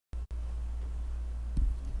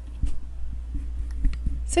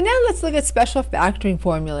So now let's look at special factoring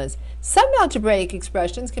formulas. Some algebraic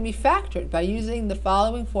expressions can be factored by using the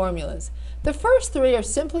following formulas. The first three are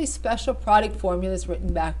simply special product formulas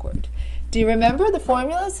written backward. Do you remember the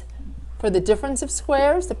formulas for the difference of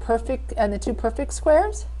squares, the perfect and the two perfect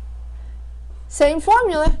squares? Same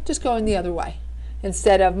formula, just going the other way.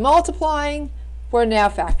 Instead of multiplying, we're now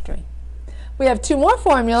factoring. We have two more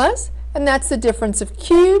formulas, and that's the difference of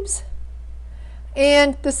cubes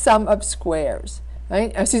and the sum of squares.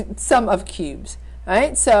 Right? Sum of cubes.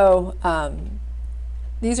 Right? So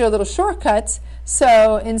these are little shortcuts.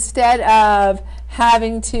 So instead of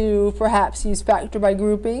having to perhaps use factor by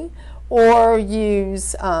grouping or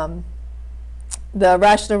use the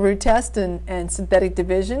rational root test and synthetic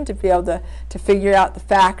division to be able to figure out the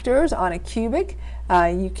factors on a cubic,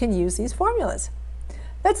 you can use these formulas.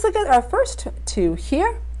 Let's look at our first two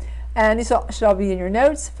here. And these should all be in your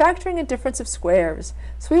notes. Factoring a difference of squares.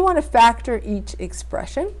 So we want to factor each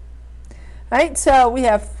expression. Right? So we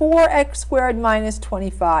have 4x squared minus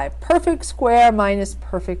 25. Perfect square minus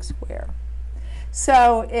perfect square.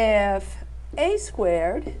 So if a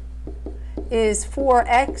squared is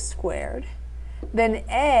 4x squared, then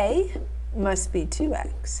a must be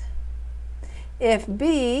 2x. If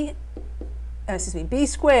b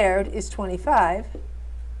squared is 25,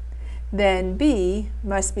 then b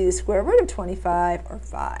must be the square root of 25, or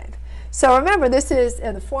 5. So remember, this is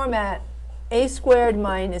in the format a squared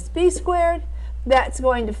minus b squared. That's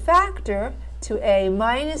going to factor to a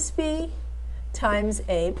minus b times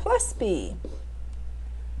a plus b.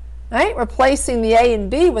 Right? Replacing the a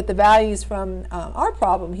and b with the values from our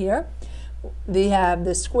problem here. We have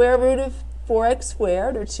the square root of 4x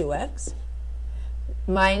squared, or 2x,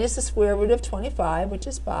 minus the square root of 25, which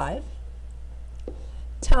is 5,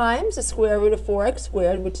 times the square root of 4x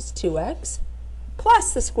squared, which is 2x,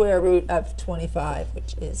 plus the square root of 25,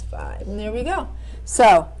 which is 5. And there we go.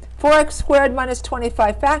 So 4x squared minus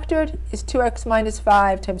 25 factored is 2x minus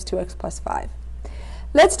 5 times 2x plus 5.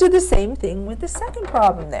 Let's do the same thing with the second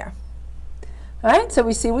problem there. All right, so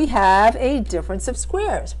we see we have a difference of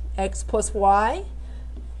squares. X plus y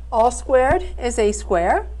all squared is a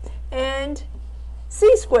square, and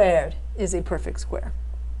c squared is a perfect square.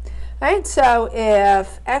 Right, so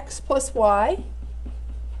if x plus y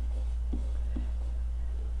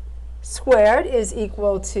squared is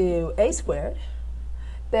equal to a squared,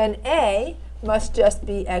 then a must just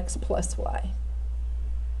be x plus y.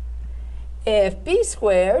 If b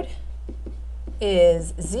squared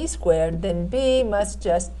is z squared, then b must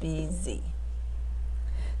just be z.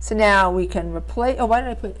 So now we can replace, oh, why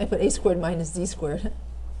did I put a squared minus z squared?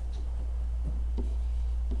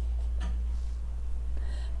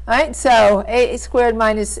 All right, so a squared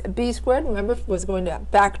minus b squared, remember, was going to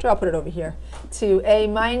factor, I'll put it over here, to a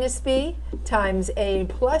minus b times a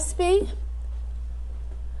plus b.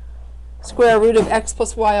 Square root of x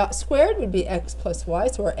plus y squared would be x plus y,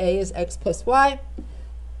 so our a is x plus y,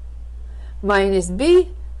 minus b,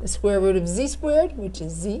 the square root of z squared, which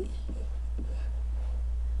is z.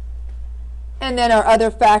 And then our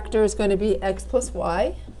other factor is going to be x plus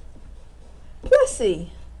y plus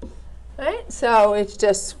c. Right? So it's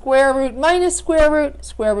just square root minus square root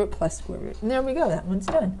plus square root. And there we go. That one's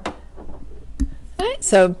done. Right?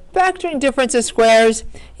 So factoring difference of squares,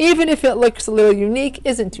 even if it looks a little unique,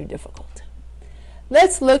 isn't too difficult.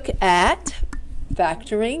 Let's look at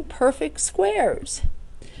factoring perfect squares.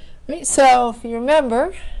 Right? So if you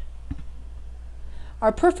remember,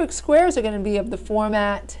 our perfect squares are going to be of the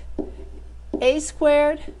format a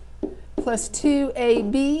squared plus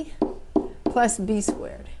 2ab plus b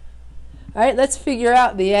squared. All right, let's figure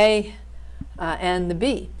out the a and the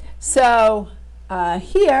b. So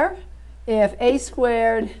here, if a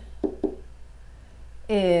squared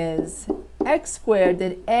is x squared,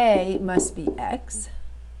 then a must be x.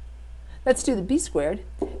 Let's do the b squared.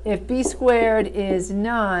 If b squared is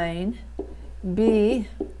 9, b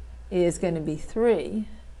is going to be 3.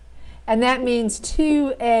 And that means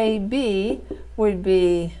 2ab would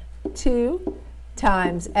be 2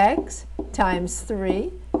 times x times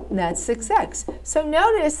 3, and that's 6x. So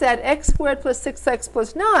notice that x squared plus 6x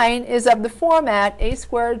plus 9 is of the format a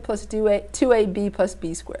squared plus 2ab plus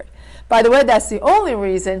b squared. By the way, that's the only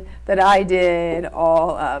reason that I did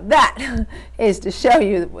all of that, is to show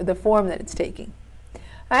you the form that it's taking.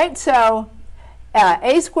 All right, so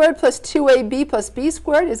a squared plus 2ab plus b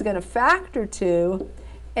squared is going to factor to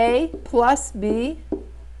a plus b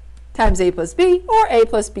times a plus b, or a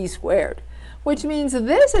plus b squared, which means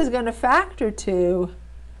this is going to factor to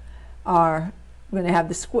our, we're going to have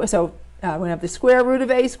the square, so we're going to have the square root of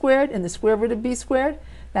a squared and the square root of b squared.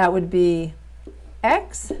 That would be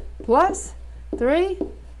x plus 3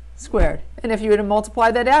 squared. And if you were to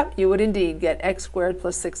multiply that out, you would indeed get x squared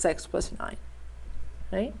plus 6x plus 9.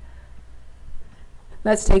 Right?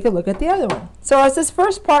 Let's take a look at the other one. So as this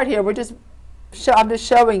first part here, I'm just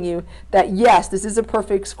showing you that yes, this is a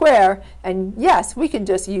perfect square, and yes, we can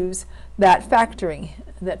just use that factoring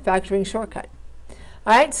shortcut.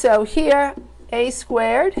 All right, so here a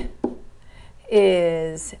squared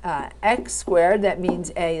is x squared. That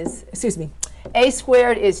means a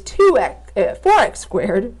squared is 4x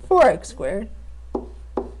squared,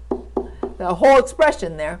 the whole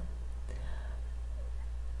expression there.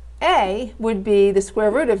 A would be the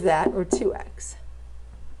square root of that, or 2x.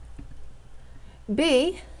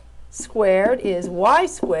 B squared is y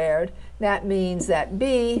squared. That means that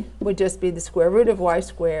b would just be the square root of y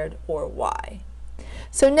squared, or y.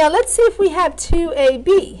 So now let's see if we have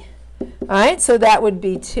 2ab. All right, so that would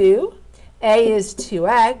be 2. A is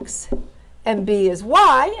 2x, and b is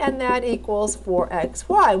y, and that equals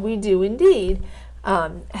 4xy. We do indeed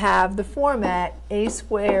have the format a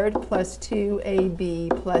squared plus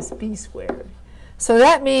 2ab plus b squared. So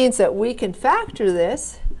that means that we can factor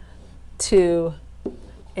this to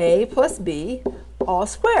a plus b all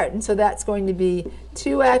squared. And so that's going to be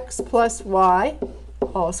 2x plus y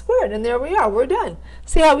all squared. And there we are. We're done.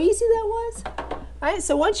 See how easy that was? All right,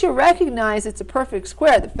 so once you recognize it's a perfect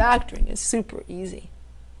square, the factoring is super easy.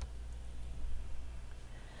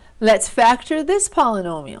 Let's factor this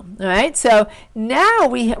polynomial. All right, so now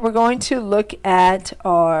we're going to look at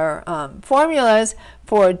our formulas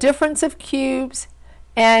for a difference of cubes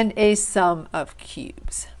and a sum of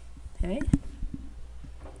cubes. Okay.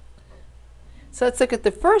 So let's look at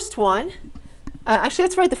the first one. Actually,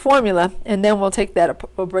 let's write the formula, and then we'll break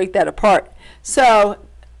that apart. So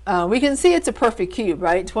we can see it's a perfect cube,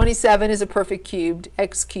 right? 27 is a perfect cube.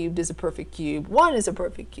 X cubed is a perfect cube. 1 is a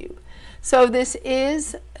perfect cube. So this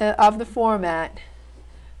is of the format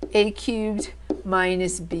a cubed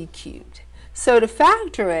minus b cubed. So to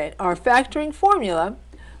factor it, our factoring formula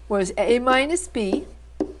was a minus b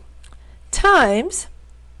times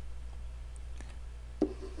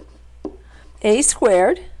a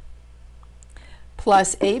squared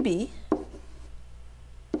plus ab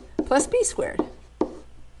plus b squared.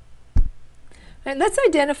 And let's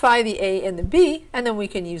identify the a and the b, and then we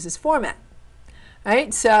can use this format. All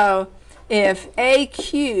right, so if a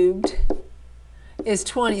cubed is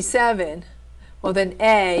 27, well then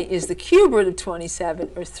a is the cube root of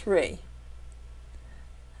 27, or 3.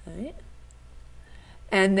 All right.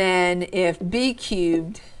 And then if b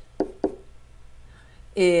cubed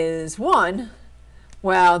is 1,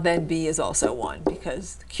 well then b is also 1,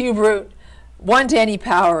 because the cube root 1 to any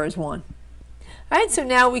power is 1. All right, so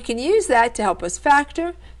now we can use that to help us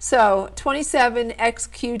factor. So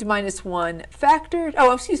 27x cubed minus 1 factored.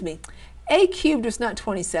 Oh, excuse me. A cubed was not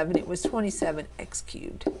 27, it was 27x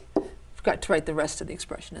cubed. Forgot to write the rest of the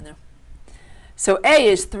expression in there. So a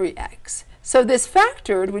is 3x. So this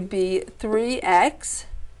factored would be 3x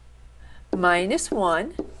minus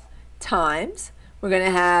 1 times, we're going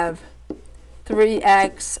to have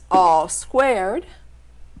 3x all squared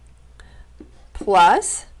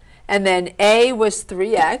plus, and then a was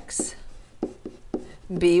 3x,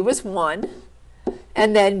 b was 1,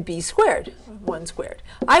 and then b squared, 1 squared.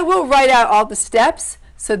 I will write out all the steps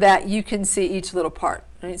so that you can see each little part,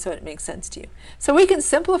 right? So it makes sense to you. So we can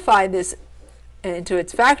simplify this into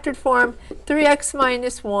its factored form. 3x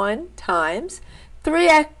minus 1 times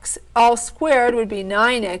 3x all squared would be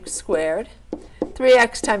 9x squared.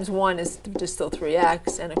 3x times 1 is just still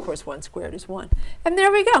 3x, and of course 1 squared is 1. And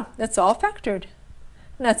there we go. That's all factored.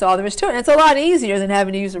 And that's all there is to it. And it's a lot easier than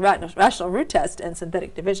having to use a rational root test and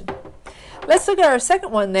synthetic division. Let's look at our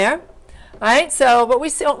second one there. All right, so but we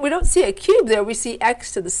don't see a cube there. We see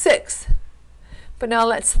x to the 6th. But now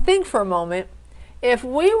let's think for a moment. If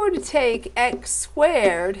we were to take x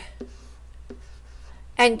squared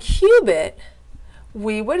and cube it,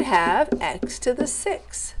 we would have x to the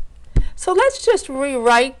 6th. So let's just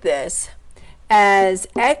rewrite this as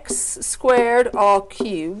x squared all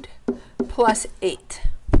cubed plus 8.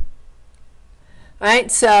 All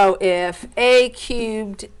right, so if a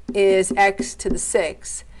cubed is x to the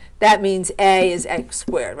 6th, that means a is x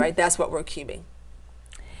squared, right? That's what we're cubing.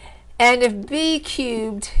 And if b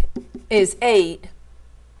cubed is 8,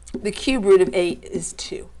 the cube root of 8 is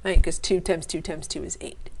 2, right? Because 2 times 2 times 2 is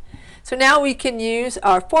 8. So now we can use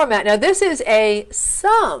our format. Now this is a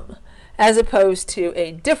sum as opposed to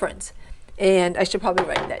a difference. And I should probably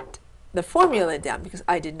write the formula down because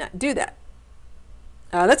I did not do that.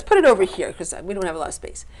 Let's put it over here because we don't have a lot of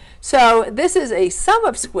space. So this is a sum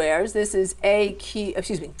of squares. This is a cube,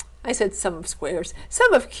 excuse me, I said sum of squares.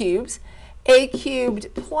 Sum of cubes, a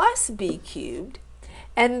cubed plus b cubed.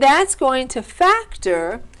 And that's going to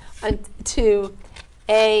factor to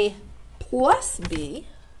a plus b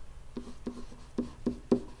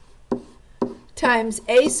times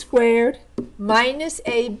a squared minus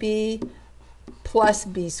ab plus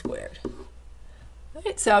b squared.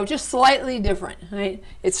 Right, so just slightly different. Right?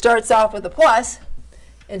 It starts off with a plus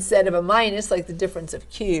instead of a minus, like the difference of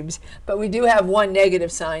cubes, but we do have one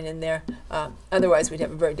negative sign in there. Otherwise, we'd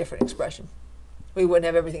have a very different expression. We wouldn't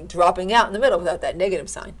have everything dropping out in the middle without that negative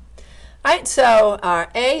sign. All right, so our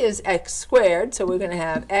a is x squared, so we're going to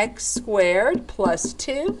have x squared plus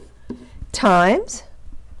 2 times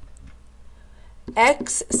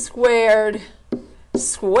x squared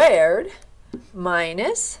squared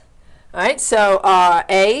minus, all right, so our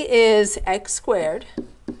a is x squared,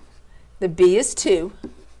 the b is 2,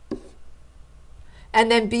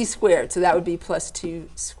 and then b squared, so that would be plus 2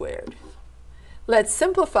 squared. Let's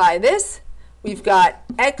simplify this. We've got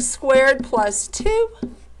x squared plus 2.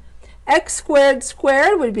 X squared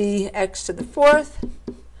squared would be x to the 4th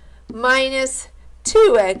minus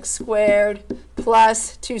 2x squared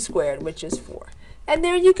plus 2 squared, which is 4. And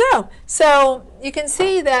there you go. So you can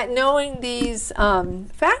see that knowing these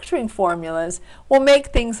factoring formulas will make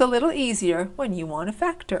things a little easier when you want to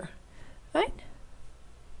factor, right?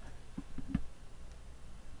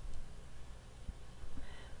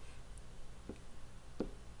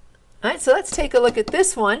 All right, so let's take a look at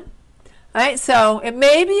this one. All right, so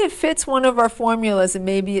maybe it fits one of our formulas and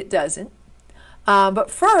maybe it doesn't. But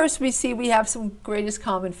first, we see we have some greatest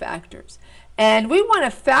common factors. And we want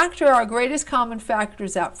to factor our greatest common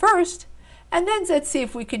factors out first, and then let's see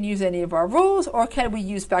if we can use any of our rules, or can we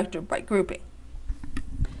use factor by grouping.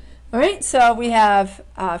 All right, so we have,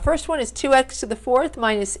 first one is 2x to the 4th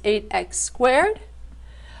minus 8x squared.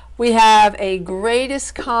 We have a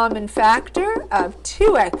greatest common factor of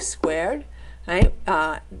 2x squared. Right?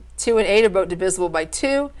 2 and 8 are both divisible by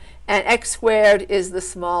 2, and x squared is the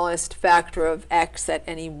smallest factor of x that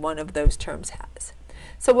any one of those terms has.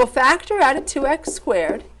 So we'll factor out a 2x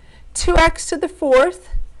squared. 2x to the 4th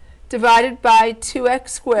divided by 2x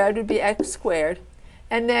squared would be x squared.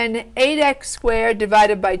 And then 8x squared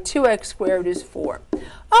divided by 2x squared is 4.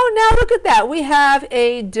 Oh, now look at that. We have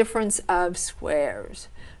a difference of squares.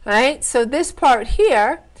 Right? So this part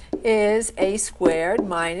here is a squared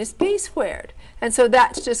minus b squared. And so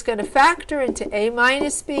that's just going to factor into a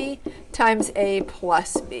minus b times a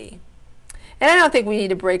plus b. And I don't think we need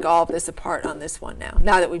to break all of this apart on this one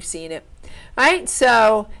now that we've seen it. All right,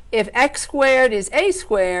 so if x squared is a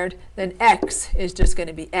squared, then x is just going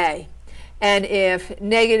to be a. And if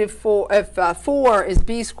 4 is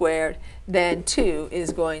b squared, then 2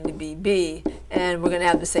 is going to be b. And we're going to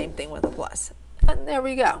have the same thing with a plus. And there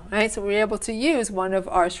we go. All right, so we're able to use one of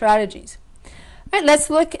our strategies. All right,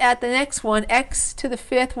 let's look at the next one, x to the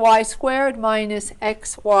 5th y squared minus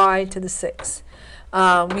xy to the 6th.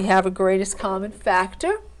 We have a greatest common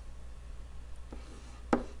factor.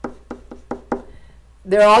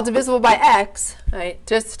 They're all divisible by x, right?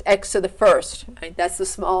 Just x to the 1st. Right? That's the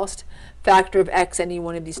smallest factor of x any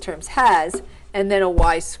one of these terms has, and then a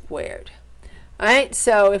y squared. All right,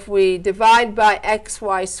 so if we divide by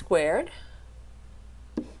xy squared,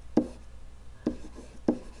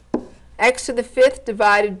 x to the 5th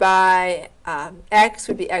divided by x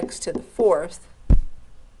would be x to the 4th.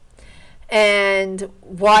 And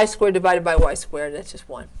y squared divided by y squared, that's just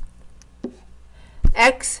 1.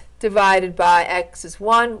 X divided by x is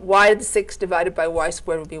 1. Y to the 6th divided by y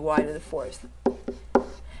squared would be y to the 4th.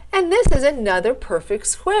 And this is another perfect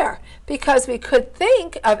square, because we could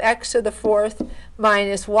think of x to the 4th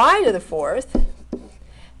minus y to the 4th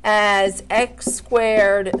as x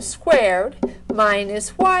squared squared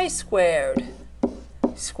minus y squared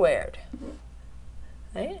squared.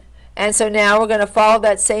 Right? And so now we're going to follow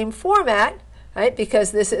that same format, right?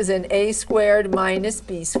 Because this is an a squared minus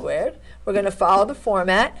b squared. We're going to follow the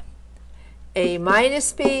format a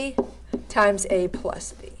minus b times a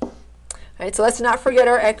plus b. All right, so let's not forget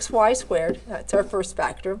our xy squared. That's our first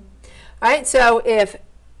factor. All right, so if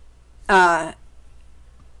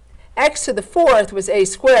x to the 4th was a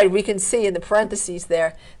squared, we can see in the parentheses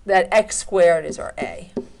there that x squared is our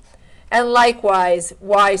a. And likewise,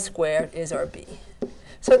 y squared is our b.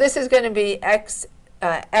 So this is going to be x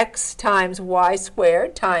times y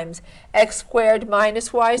squared times x squared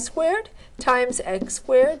minus y squared times x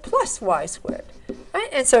squared plus y squared. Right?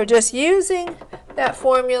 And so just using that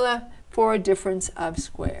formula for a difference of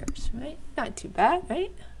squares. Right? Not too bad,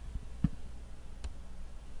 right?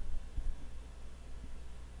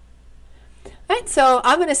 Right, so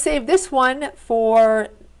I'm going to save this one for,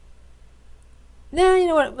 no, you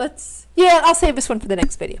know what, I'll save this one for the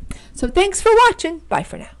next video. So thanks for watching. Bye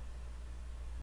for now.